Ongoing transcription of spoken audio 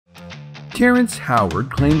Terrence Howard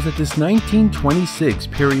claims that this 1926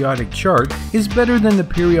 periodic chart is better than the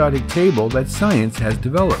periodic table that science has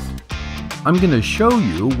developed. I'm going to show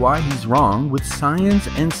you why he's wrong with science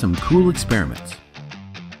and some cool experiments.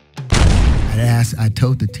 I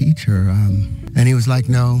told the teacher, and he was like,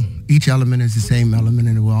 no, each element is the same element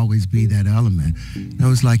and it will always be that element. And I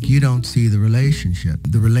was like, you don't see the relationship.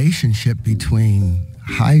 The relationship between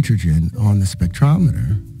hydrogen on the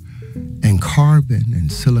spectrometer and carbon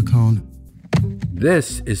and silicon.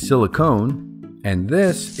 This is silicone and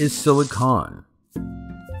this is silicon.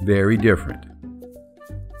 Very different.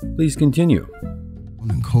 Please continue.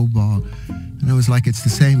 And cobalt. And I was like, it's the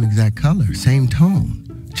same exact color, same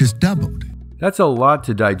tone, just doubled. That's a lot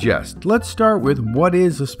to digest. Let's start with what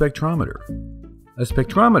is a spectrometer. A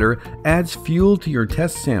spectrometer adds fuel to your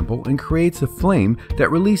test sample and creates a flame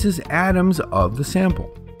that releases atoms of the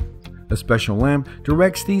sample. A special lamp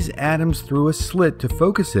directs these atoms through a slit to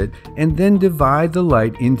focus it and then divide the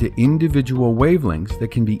light into individual wavelengths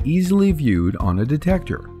that can be easily viewed on a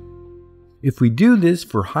detector. If we do this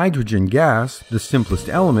for hydrogen gas, the simplest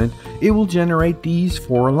element, it will generate these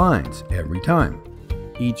 4 lines every time.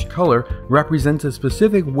 Each color represents a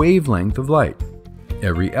specific wavelength of light.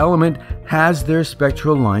 Every element has their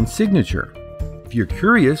spectral line signature. If you're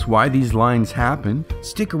curious why these lines happen,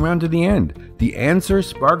 stick around to the end. The answer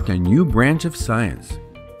sparked a new branch of science.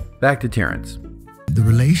 Back to Terrence. The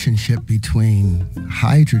relationship between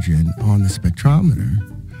hydrogen on the spectrometer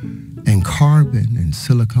and carbon and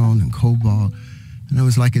silicon and cobalt, and I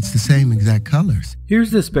was like, it's the same exact colors.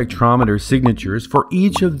 Here's the spectrometer signatures for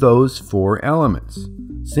each of those 4 elements.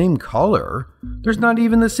 Same color? There's not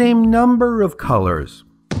even the same number of colors.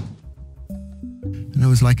 And I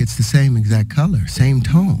was like, it's the same exact color, same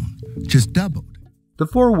tone, just doubled. The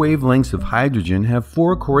 4 wavelengths of hydrogen have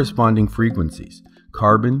 4 corresponding frequencies.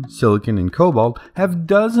 Carbon, silicon, and cobalt have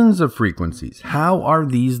dozens of frequencies. How are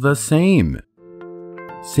these the same?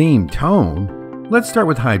 Same tone? Let's start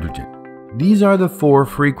with hydrogen. These are the 4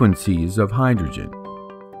 frequencies of hydrogen.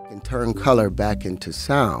 And turn color back into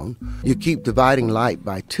sound. You keep dividing light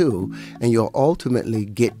by 2, and you'll ultimately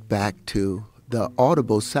get back to the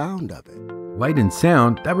audible sound of it. Light and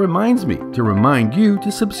sound, that reminds me to remind you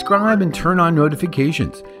to subscribe and turn on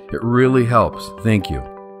notifications. It really helps. Thank you.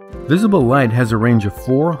 Visible light has a range of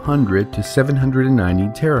 400 to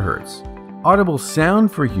 790 terahertz. Audible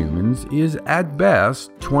sound for humans is at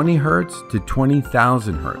best 20 Hz to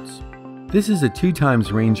 20,000 Hz. This is a 2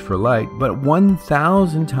 times range for light, but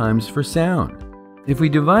 1,000 times for sound. If we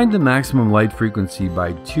divide the maximum light frequency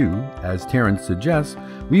by 2, as Terrence suggests,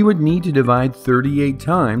 we would need to divide 38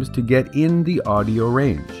 times to get in the audio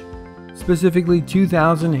range. Specifically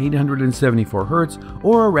 2,874 Hz,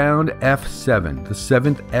 or around F7, the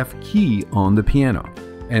 7th F key on the piano.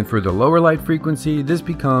 And for the lower light frequency, this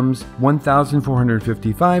becomes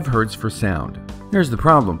 1,455 Hz for sound. Here's the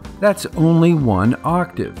problem, that's only 1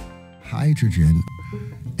 octave. Hydrogen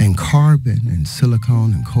and carbon and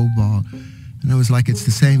silicon and cobalt, and I was like, it's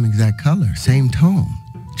the same exact color, same tone,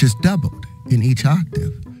 just doubled in each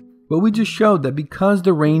octave. But we just showed that because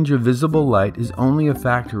the range of visible light is only a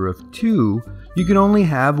factor of 2, you can only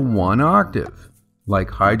have 1 octave, like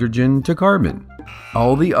hydrogen to carbon.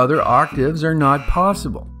 All the other octaves are not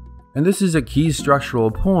possible, and this is a key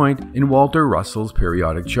structural point in Walter Russell's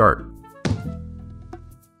periodic chart.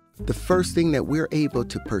 The first thing that we're able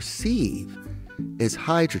to perceive is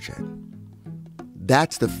hydrogen.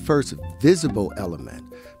 That's the first visible element,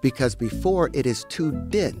 because before it is too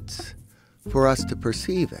dense for us to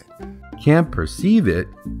perceive it. Can't perceive it?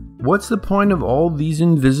 What's the point of all these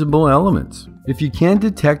invisible elements? If you can't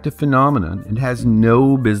detect a phenomenon, it has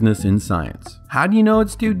no business in science. How do you know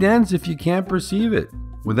it's too dense if you can't perceive it?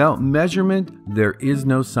 Without measurement, there is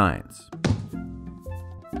no science.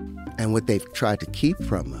 And what they've tried to keep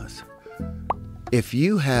from us, if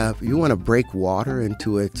you want to break water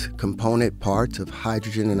into its component parts of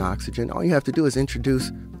hydrogen and oxygen, all you have to do is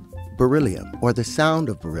introduce beryllium, or the sound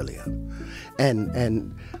of beryllium.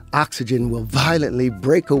 And oxygen will violently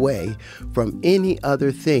break away from any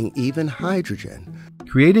other thing, even hydrogen.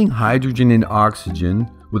 Creating hydrogen and oxygen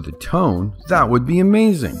with a tone, that would be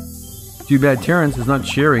amazing. Too bad Terrence is not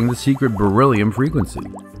sharing the secret beryllium frequency.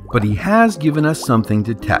 But he has given us something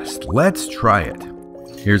to test. Let's try it.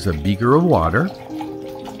 Here's a beaker of water,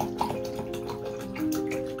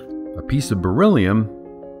 a piece of beryllium.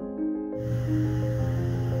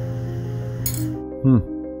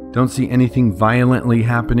 Don't see anything violently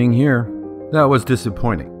happening here. That was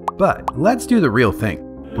disappointing. But let's do the real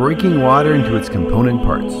thing, breaking water into its component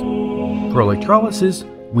parts. For electrolysis,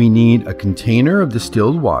 we need a container of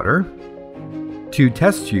distilled water, 2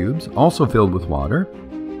 test tubes also filled with water,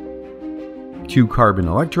 2 carbon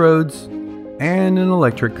electrodes, and an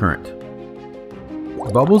electric current.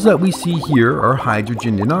 The bubbles that we see here are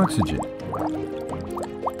hydrogen and oxygen.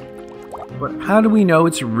 But how do we know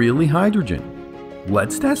it's really hydrogen?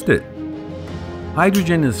 Let's test it.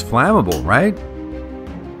 Hydrogen is flammable, right?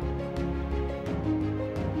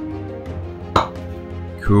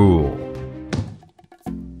 Cool.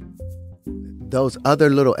 Those other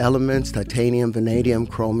little elements, titanium, vanadium,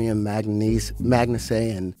 chromium, manganese,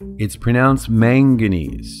 and... It's pronounced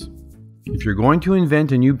manganese. If you're going to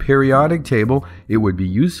invent a new periodic table, it would be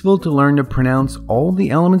useful to learn to pronounce all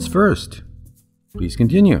the elements first. Please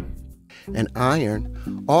continue. And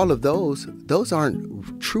iron, all of those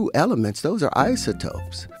aren't true elements, those are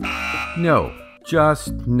isotopes. No,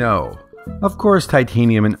 just no. Of course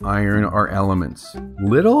titanium and iron are elements.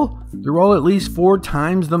 Little? They're all at least 4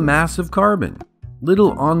 times the mass of carbon.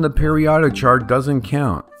 Little on the periodic chart doesn't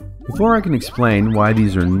count. Before I can explain why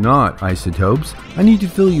these are not isotopes, I need to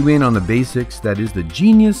fill you in on the basics, that is the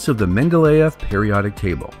genius of the Mendeleev periodic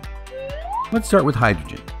table. Let's start with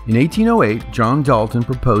hydrogen. In 1808, John Dalton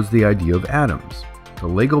proposed the idea of atoms, the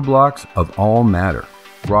Lego blocks of all matter.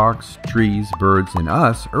 Rocks, trees, birds, and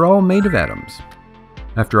us are all made of atoms.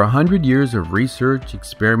 After 100 years of research,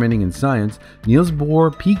 experimenting, and science, Niels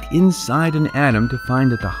Bohr peeked inside an atom to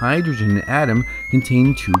find that the hydrogen atom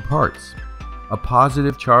contained 2 parts. A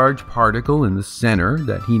positive charged particle in the center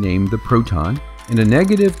that he named the proton, and a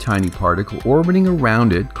negative tiny particle orbiting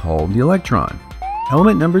around it called the electron.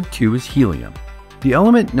 Element number 2 is helium. The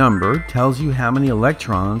element number tells you how many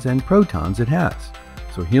electrons and protons it has.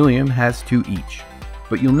 So helium has 2 each.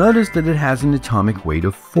 But you'll notice that it has an atomic weight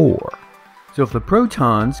of 4. So if the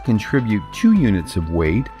protons contribute 2 units of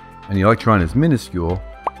weight and the electron is minuscule,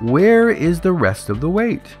 where is the rest of the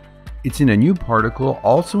weight? It's in a new particle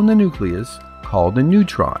also in the nucleus called a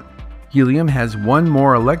neutron. Helium has 1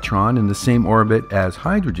 more electron in the same orbit as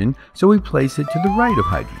hydrogen, so we place it to the right of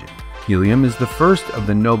hydrogen. Helium is the first of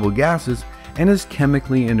the Nobel Gases and is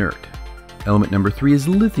chemically inert. Element number 3 is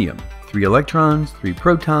lithium. 3 electrons, 3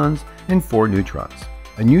 protons, and 4 neutrons.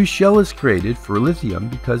 A new shell is created for lithium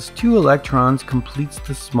because 2 electrons completes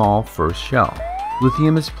the small first shell.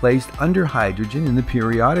 Lithium is placed under hydrogen in the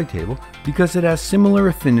periodic table because it has similar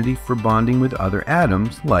affinity for bonding with other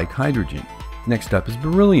atoms like hydrogen. Next up is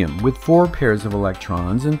beryllium with 4 pairs of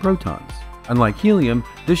electrons and protons. Unlike helium,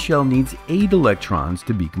 this shell needs 8 electrons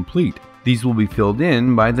to be complete. These will be filled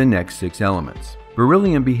in by the next 6 elements.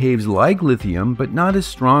 Beryllium behaves like lithium but not as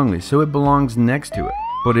strongly, so it belongs next to it.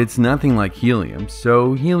 But it's nothing like helium,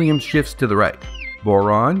 so helium shifts to the right.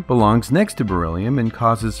 Boron belongs next to beryllium and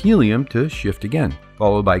causes helium to shift again,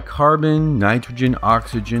 followed by carbon, nitrogen,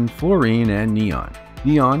 oxygen, fluorine, and neon.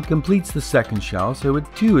 Neon completes the second shell, so it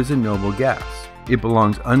too is a noble gas. It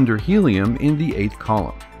belongs under helium in the 8th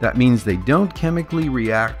column. That means they don't chemically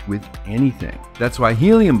react with anything. That's why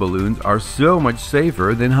helium balloons are so much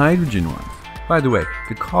safer than hydrogen ones. By the way,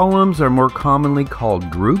 the columns are more commonly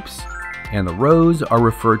called groups, and the rows are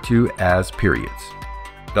referred to as periods.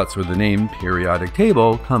 That's where the name periodic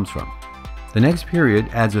table comes from. The next period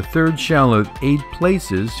adds a 3rd shell of 8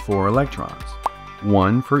 places for electrons,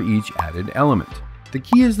 1 for each added element. The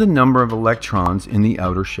key is the number of electrons in the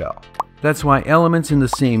outer shell. That's why elements in the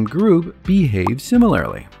same group behave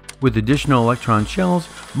similarly. With additional electron shells,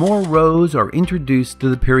 more rows are introduced to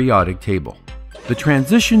the periodic table. The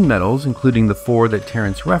transition metals, including the 4 that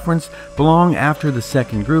Terrence referenced, belong after the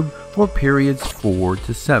 2nd group for periods 4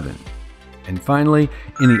 to 7. And finally,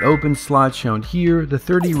 in the open slot shown here, the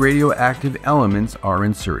 30 radioactive elements are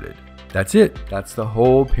inserted. That's it. That's the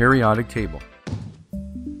whole periodic table.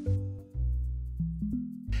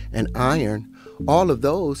 And iron, all of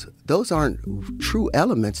those aren't true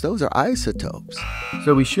elements, those are isotopes.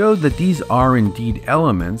 So we showed that these are indeed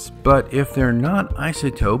elements, but if they're not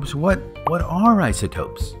isotopes, what are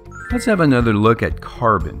isotopes? Let's have another look at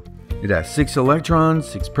carbon. It has 6 electrons,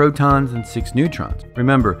 6 protons, and 6 neutrons.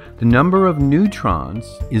 Remember, the number of neutrons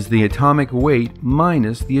is the atomic weight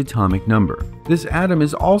minus the atomic number. This atom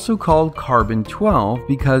is also called carbon-12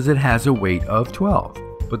 because it has a weight of 12.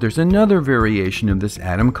 But there's another variation of this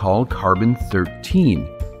atom called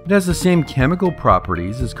carbon-13. It has the same chemical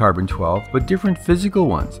properties as carbon-12, but different physical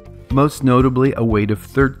ones, most notably a weight of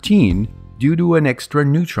 13 due to an extra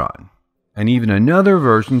neutron. And even another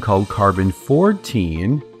version called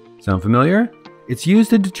carbon-14. Sound familiar? It's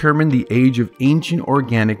used to determine the age of ancient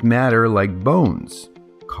organic matter like bones.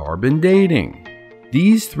 Carbon dating.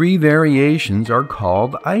 These 3 variations are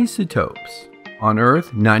called isotopes. On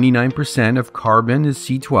Earth, 99% of carbon is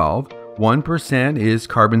C12, 1% is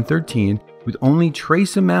carbon-13, with only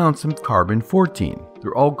trace amounts of carbon-14.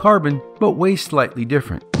 They're all carbon, but weigh slightly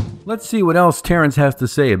different. Let's see what else Terrence has to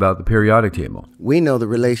say about the periodic table. We know the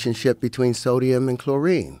relationship between sodium and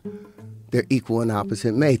chlorine. They're equal and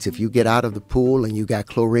opposite mates. If you get out of the pool and you got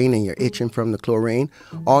chlorine and you're itching from the chlorine,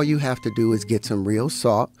 all you have to do is get some real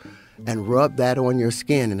salt and rub that on your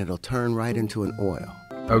skin and it'll turn right into an oil.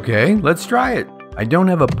 Okay, let's try it. I don't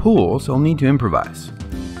have a pool, so I'll need to improvise.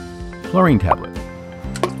 Chlorine tablet.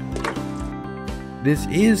 This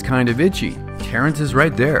is kind of itchy. Terrence is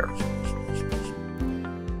right there.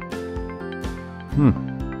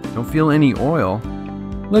 Don't feel any oil.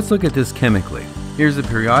 Let's look at this chemically. Here's the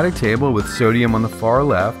periodic table with sodium on the far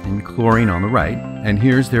left and chlorine on the right, and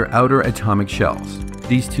here's their outer atomic shells.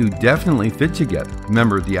 These two definitely fit together.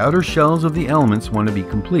 Remember, the outer shells of the elements want to be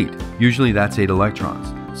complete. Usually that's 8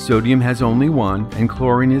 electrons. Sodium has only 1, and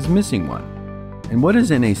chlorine is missing 1. And what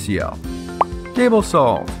is NaCl? Table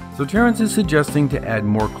salt. So Terrence is suggesting to add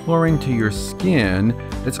more chlorine to your skin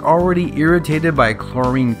that's already irritated by a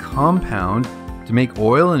chlorine compound to make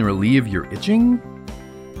oil and relieve your itching?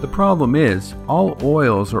 The problem is, all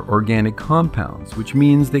oils are organic compounds, which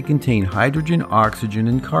means they contain hydrogen, oxygen,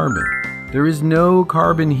 and carbon. There is no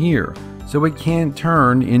carbon here, so it can't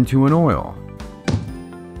turn into an oil.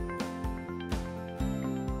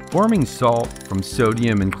 Forming salt from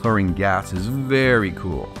sodium and chlorine gas is very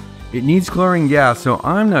cool. It needs chlorine gas, so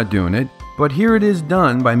I'm not doing it, but here it is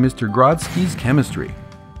done by Mr. Grodsky's chemistry.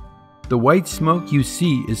 The white smoke you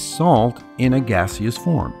see is salt in a gaseous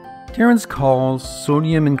form. Terrence calls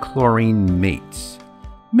sodium and chlorine mates.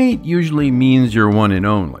 Mate usually means you're one and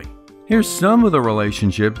only. Here's some of the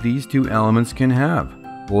relationship these two elements can have.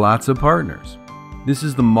 Lots of partners. This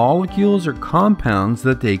is the molecules or compounds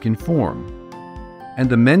that they can form. And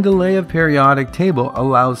the Mendeleev periodic table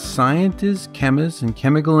allows scientists, chemists, and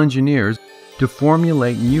chemical engineers to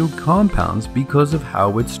formulate new compounds because of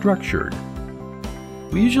how it's structured.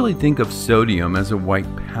 We usually think of sodium as a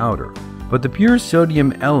white powder, but the pure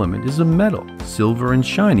sodium element is a metal, silver and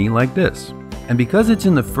shiny like this. And because it's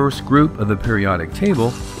in the first group of the periodic table,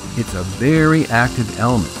 it's a very active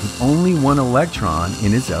element with only 1 electron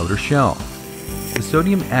in its outer shell. The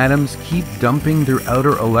sodium atoms keep dumping their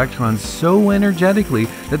outer electrons so energetically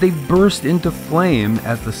that they burst into flame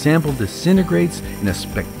as the sample disintegrates in a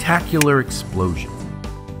spectacular explosion.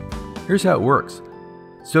 Here's how it works.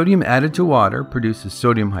 Sodium added to water produces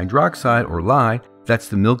sodium hydroxide or lye, that's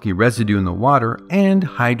the milky residue in the water, and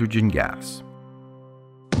hydrogen gas.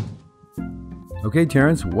 Okay,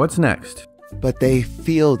 Terrence, what's next? But they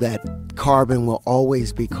feel that carbon will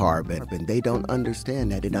always be carbon, and they don't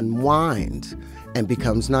understand that it unwinds and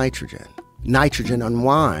becomes nitrogen. Nitrogen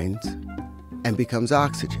unwinds and becomes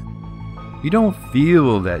oxygen. You don't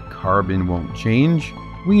feel that carbon won't change?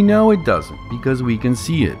 We know it doesn't because we can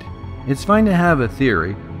see it. It's fine to have a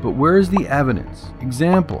theory, but where's the evidence,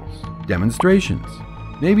 examples, demonstrations?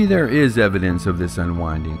 Maybe there is evidence of this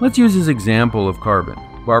unwinding. Let's use this example of carbon.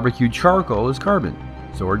 Barbecue charcoal is carbon,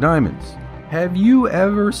 so are diamonds. Have you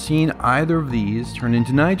ever seen either of these turn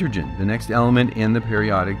into nitrogen, the next element in the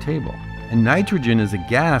periodic table? And nitrogen is a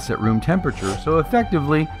gas at room temperature, so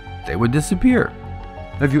effectively, they would disappear.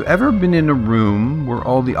 Have you ever been in a room where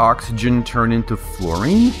all the oxygen turned into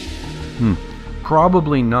fluorine?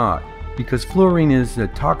 Probably not, because fluorine is a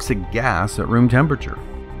toxic gas at room temperature.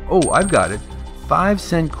 Oh, I've got it.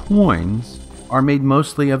 5-cent coins are made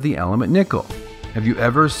mostly of the element nickel. Have you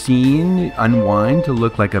ever seen unwind to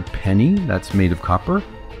look like a penny that's made of copper?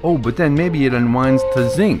 Oh, but then maybe it unwinds to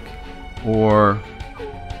zinc, or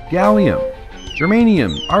gallium,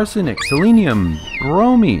 germanium, arsenic, selenium,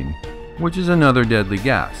 bromine, which is another deadly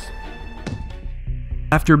gas.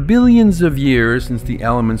 After billions of years since the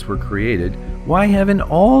elements were created, why haven't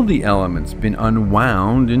all the elements been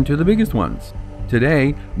unwound into the biggest ones?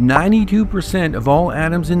 Today, 92% of all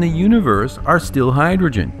atoms in the universe are still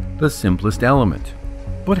hydrogen, the simplest element.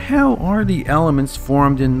 But how are the elements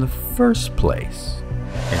formed in the first place?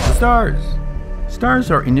 And the stars.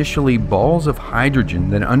 Stars are initially balls of hydrogen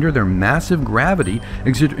that under their massive gravity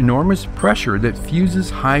exert enormous pressure that fuses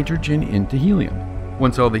hydrogen into helium.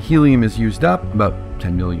 Once all the helium is used up, about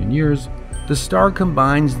 10 million years, the star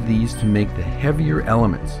combines these to make the heavier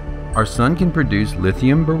elements. Our sun can produce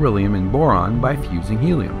lithium, beryllium, and boron by fusing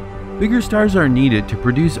helium. Bigger stars are needed to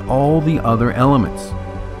produce all the other elements.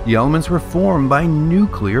 The elements were formed by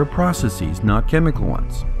nuclear processes, not chemical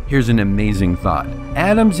ones. Here's an amazing thought.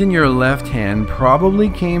 Atoms in your left hand probably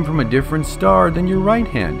came from a different star than your right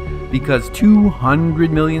hand, because 200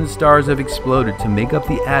 million stars have exploded to make up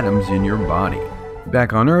the atoms in your body.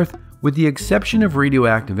 Back on Earth, with the exception of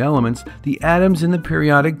radioactive elements, the atoms in the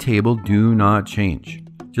periodic table do not change.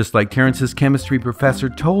 Just like Terrence's chemistry professor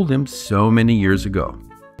told him so many years ago.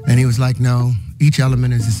 And he was like, no, each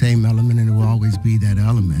element is the same element and it will always be that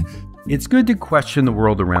element. It's good to question the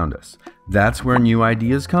world around us. That's where new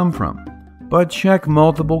ideas come from. But check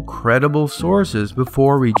multiple credible sources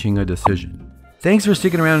before reaching a decision. Thanks for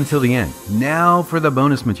sticking around until the end. Now for the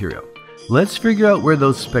bonus material. Let's figure out where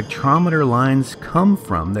those spectrometer lines come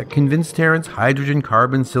from that convince Terrence hydrogen,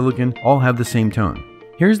 carbon, silicon all have the same tone.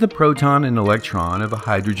 Here's the proton and electron of a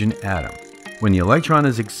hydrogen atom. When the electron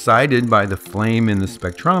is excited by the flame in the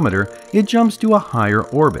spectrometer, it jumps to a higher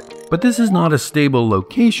orbit. But this is not a stable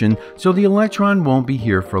location, so the electron won't be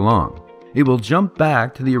here for long. It will jump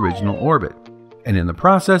back to the original orbit. And in the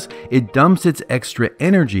process, it dumps its extra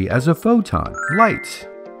energy as a photon, light.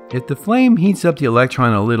 If the flame heats up the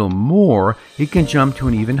electron a little more, it can jump to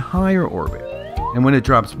an even higher orbit. And when it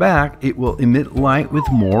drops back, it will emit light with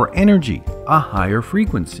more energy, a higher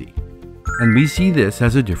frequency. And we see this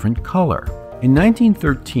as a different color. In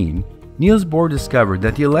 1913, Niels Bohr discovered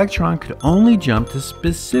that the electron could only jump to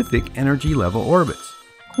specific energy level orbits,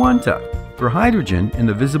 quanta. For hydrogen, in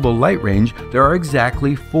the visible light range, there are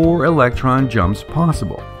exactly 4 electron jumps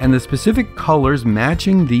possible, and the specific colors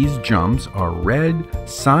matching these jumps are red,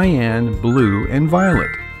 cyan, blue, and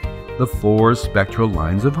violet, the 4 spectral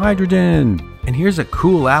lines of hydrogen. And here's a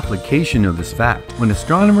cool application of this fact. When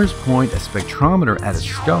astronomers point a spectrometer at a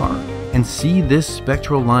star and see this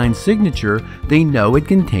spectral line signature, they know it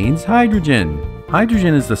contains hydrogen.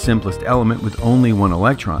 Hydrogen is the simplest element with only 1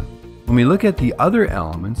 electron. When we look at the other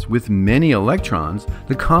elements with many electrons,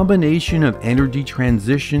 the combination of energy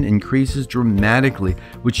transition increases dramatically,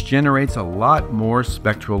 which generates a lot more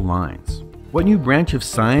spectral lines. What new branch of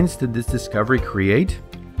science did this discovery create?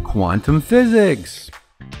 Quantum physics!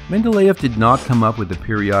 Mendeleev did not come up with the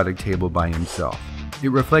periodic table by himself.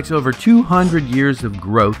 It reflects over 200 years of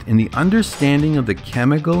growth in the understanding of the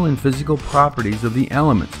chemical and physical properties of the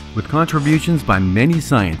elements, with contributions by many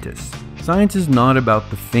scientists. Science is not about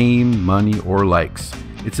the fame, money, or likes.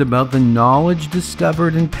 It's about the knowledge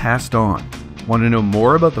discovered and passed on. Want to know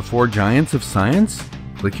more about the 4 giants of science?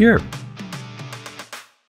 Click here.